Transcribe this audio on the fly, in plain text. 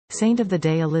Saint of the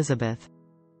Day Elisabeth.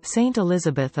 Saint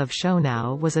Elisabeth of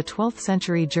Schönau was a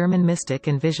 12th-century German mystic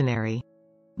and visionary.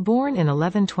 Born in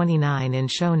 1129 in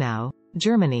Schönau,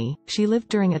 Germany, she lived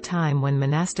during a time when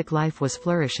monastic life was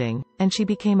flourishing, and she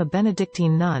became a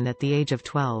Benedictine nun at the age of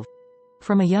 12.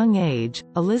 From a young age,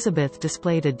 Elisabeth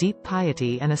displayed a deep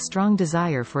piety and a strong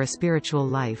desire for a spiritual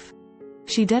life.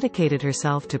 She dedicated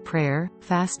herself to prayer,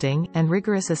 fasting, and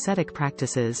rigorous ascetic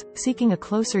practices, seeking a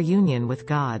closer union with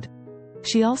God.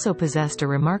 She also possessed a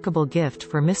remarkable gift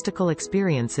for mystical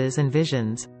experiences and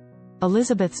visions.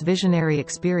 Elisabeth's visionary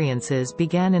experiences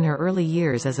began in her early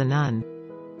years as a nun.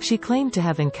 She claimed to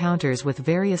have encounters with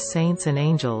various saints and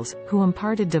angels, who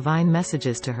imparted divine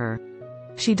messages to her.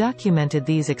 She documented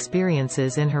these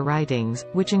experiences in her writings,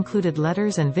 which included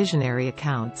letters and visionary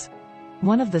accounts.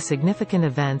 One of the significant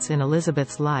events in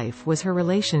Elisabeth's life was her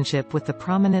relationship with the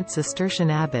prominent Cistercian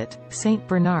abbot, Saint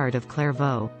Bernard of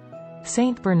Clairvaux.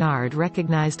 Saint Bernard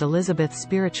recognized Elisabeth's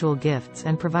spiritual gifts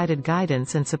and provided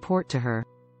guidance and support to her.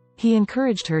 He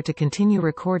encouraged her to continue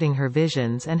recording her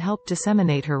visions and helped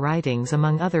disseminate her writings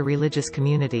among other religious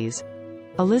communities.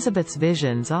 Elisabeth's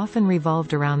visions often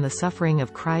revolved around the suffering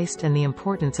of Christ and the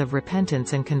importance of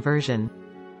repentance and conversion.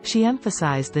 She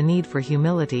emphasized the need for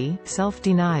humility,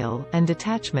 self-denial, and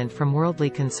detachment from worldly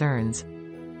concerns.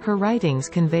 Her writings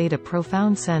conveyed a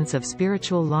profound sense of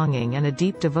spiritual longing and a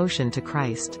deep devotion to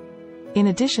Christ. In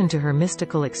addition to her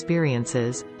mystical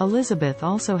experiences, Elisabeth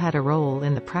also had a role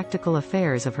in the practical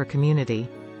affairs of her community.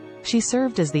 She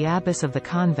served as the abbess of the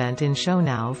convent in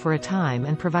Schönau for a time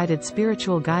and provided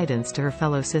spiritual guidance to her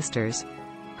fellow sisters.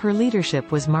 Her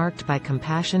leadership was marked by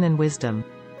compassion and wisdom.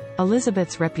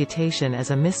 Elisabeth's reputation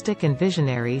as a mystic and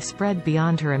visionary spread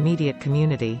beyond her immediate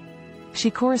community. She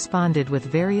corresponded with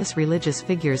various religious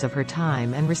figures of her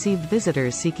time and received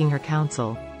visitors seeking her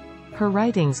counsel. Her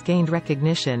writings gained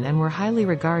recognition and were highly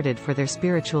regarded for their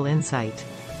spiritual insight.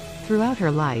 Throughout her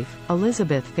life,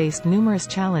 Elisabeth faced numerous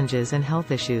challenges and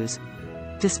health issues.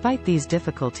 Despite these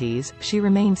difficulties, she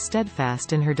remained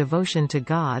steadfast in her devotion to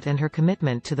God and her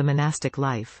commitment to the monastic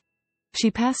life.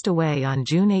 She passed away on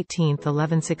June 18,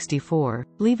 1164,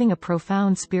 leaving a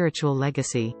profound spiritual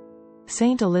legacy.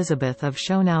 Saint Elisabeth of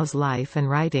Schönau's life and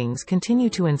writings continue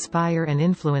to inspire and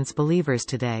influence believers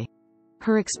today.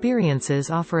 Her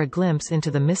experiences offer a glimpse into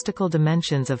the mystical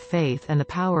dimensions of faith and the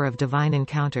power of divine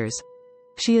encounters.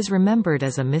 She is remembered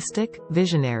as a mystic,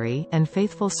 visionary, and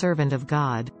faithful servant of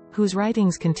God, whose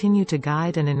writings continue to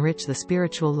guide and enrich the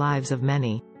spiritual lives of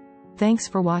many. Thanks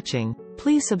for watching.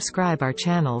 Please subscribe our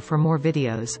channel for more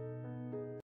videos.